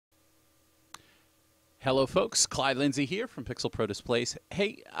Hello folks, Clyde Lindsay here from Pixel Pro Displays.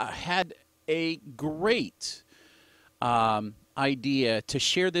 Hey, I had a great idea to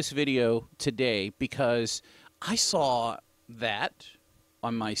share this video today because I saw that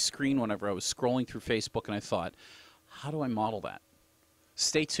on my screen whenever I was scrolling through Facebook and I thought, how do I model that?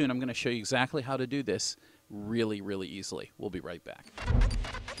 Stay tuned, I'm going to show you exactly how to do this really easily. We'll be right back.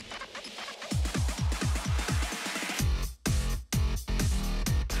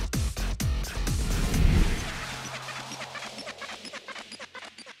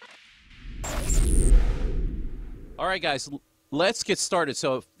 All right, guys, let's get started.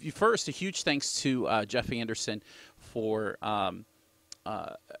 So first, a huge thanks to Jeff Anderson for, kind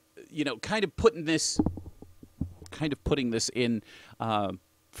of putting this in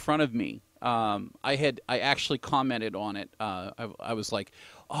front of me. I actually commented on it. I was like,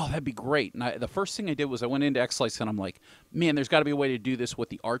 oh, that'd be great. And the first thing I did was I went into xLights and I'm like, man, there's got to be a way to do this with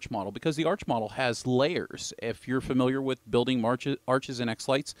the arch model because the arch model has layers. If you're familiar with building arches in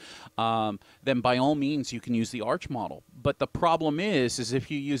xLights, then by all means you can use the arch model. But the problem is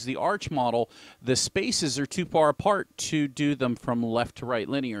if you use the arch model, the spaces are too far apart to do them from left to right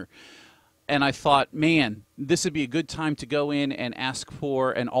linear. And I thought, man, this would be a good time to go in and ask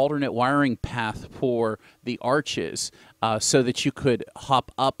for an alternate wiring path for the arches so that you could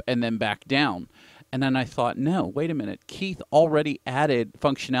hop up and then back down. And then I thought, no, wait a minute. Keith already added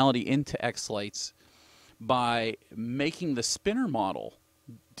functionality into xLights by making the spinner model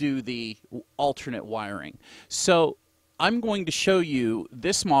do the alternate wiring. So I'm going to show you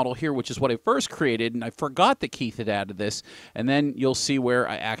this model here, which is what I first created, and I forgot that Keith had added this, and then you'll see where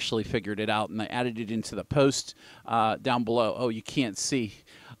I actually figured it out, and I added it into the post down below. Oh, you can't see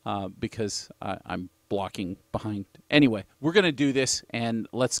because I'm blocking behind. Anyway, we're going to do this, and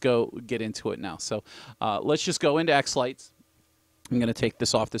let's go get into it now. So let's just go into xLights. I'm going to take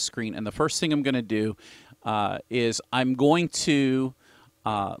this off the screen, and the first thing I'm going to do is I'm going to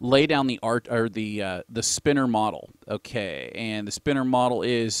lay down the the spinner model. Okay, and the spinner model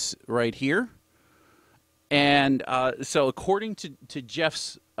is right here. And so according to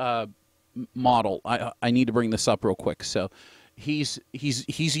Jeff's model, I need to bring this up real quick. So he's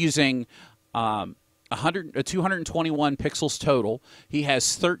using 221 pixels total. He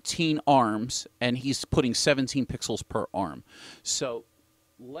has 13 arms, and he's putting 17 pixels per arm. So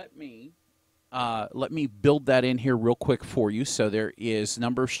let me build that in here real quick for you. So there is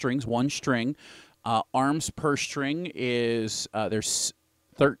number of strings, 1 string. Arms per string is there's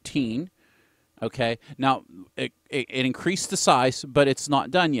 13. Okay. Now it increased the size, but it's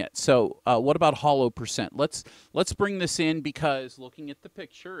not done yet. So what about hollow percent? Let's bring this in because looking at the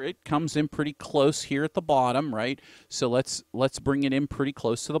picture, it comes in pretty close here at the bottom, right? So let's bring it in pretty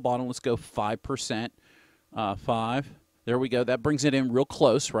close to the bottom. Let's go 5%. 5. There we go. That brings it in real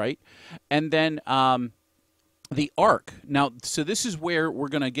close, right? And then the arc. Now, so this is where we're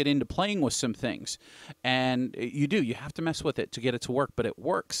going to get into playing with some things. And you have to mess with it to get it to work, but it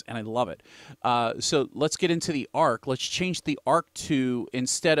works, and I love it. So let's get into the arc. Let's change the arc to,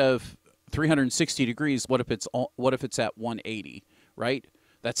 instead of 360 degrees, what if it's at 180, right?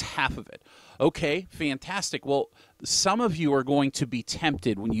 That's half of it. Okay, fantastic. Well, some of you are going to be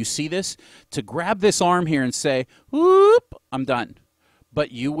tempted when you see this to grab this arm here and say, whoop, I'm done.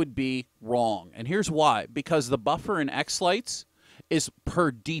 But you would be wrong. And here's why. Because the buffer in xLights is per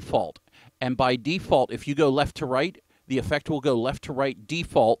default. And by default, if you go left to right, the effect will go left to right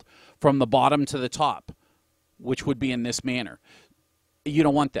default from the bottom to the top, which would be in this manner. You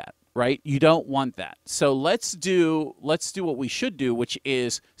don't want that. Right? You don't want that. So let's do what we should do, which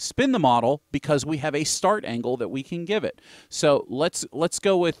is spin the model because we have a start angle that we can give it. So let's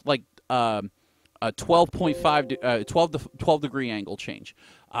go with like a 12 degree angle change.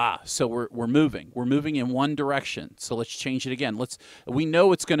 So we're moving in one direction. So let's change it again. We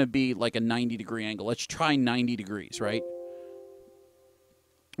know it's going to be like a 90 degree angle. Let's try 90 degrees, right?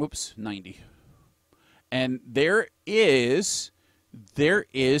 Whoops, 90. And there is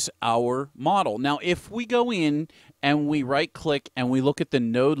our model. Now, if we go in and we right-click and we look at the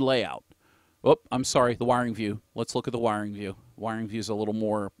node layout, oh, I'm sorry, the wiring view. Let's look at the wiring view. Wiring view is a little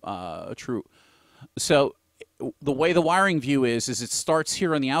more true. So the way the wiring view is it starts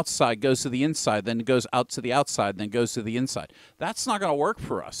here on the outside, goes to the inside, then it goes out to the outside, then goes to the inside. That's not going to work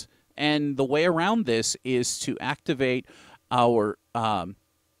for us. And the way around this is to activate our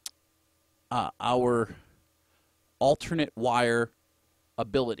alternate wire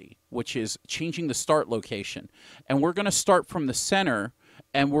ability, which is changing the start location. And we're going to start from the center,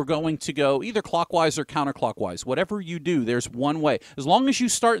 and we're going to go either clockwise or counterclockwise. Whatever you do, there's one way. As long as you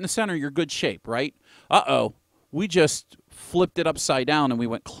start in the center, you're good shape, right? Uh-oh. We just flipped it upside down, and we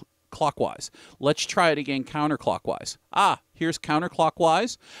went clockwise. Let's try it again counterclockwise. Here's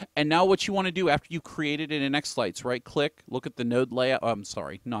counterclockwise. And now what you want to do after you created it in xLights, right click, look at the node layout. I'm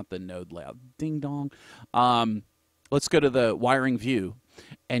sorry, not the node layout. Ding dong. Let's go to the wiring view.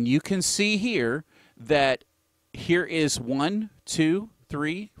 And you can see here that here is 1, 2,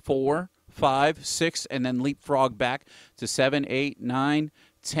 3, 4, 5, 6, and then leapfrog back to 7, 8, 9,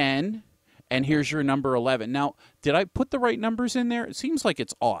 10. And here's your number 11. Now, did I put the right numbers in there? It seems like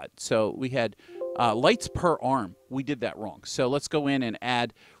it's odd. So we had lights per arm. We did that wrong. So let's go in and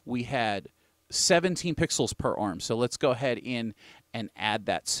add. We had 17 pixels per arm. So let's go ahead in and add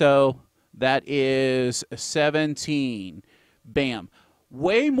that. So that is 17. Bam.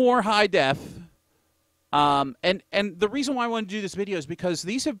 Way more high def. And the reason why I want to do this video is because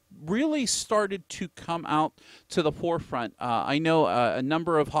these have really started to come out to the forefront. I know a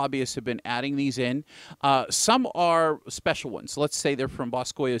number of hobbyists have been adding these in. Some are special ones. Let's say they're from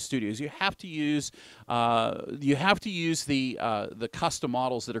Boscoyo Studios. You have to use the custom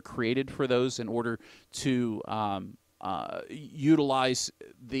models that are created for those in order to utilize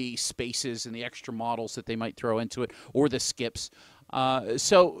the spaces and the extra models that they might throw into it, or the skips.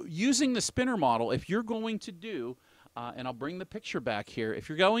 So using the spinner model, if you're going to do, and I'll bring the picture back here, if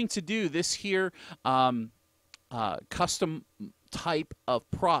you're going to do this here custom type of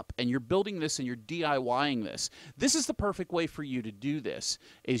prop, and you're building this and you're DIYing this, this is the perfect way for you to do this,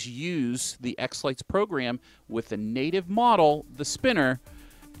 is use the xLights program with the native model, the spinner,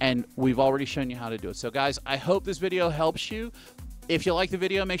 and we've already shown you how to do it. So guys, I hope this video helps you. If you like the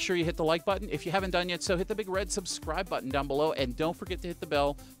video, make sure you hit the like button. If you haven't done yet so, hit the big red subscribe button down below, and don't forget to hit the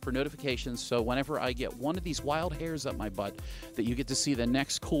bell for notifications, so whenever I get one of these wild hairs up my butt, that you get to see the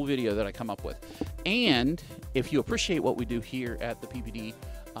next cool video that I come up with. And if you appreciate what we do here at the PPD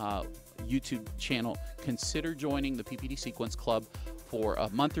YouTube channel, consider joining the PPD Sequence Club for a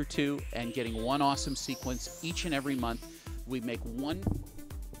month or two and getting one awesome sequence each and every month. We make one...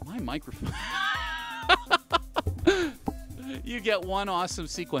 My microphone... You get one awesome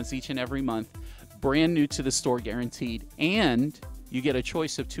sequence each and every month, brand new to the store, guaranteed, and you get a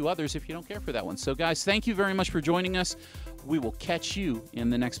choice of 2 others if you don't care for that one. So guys, thank you very much for joining us. We will catch you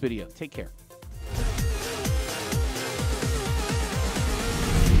in the next video. Take care.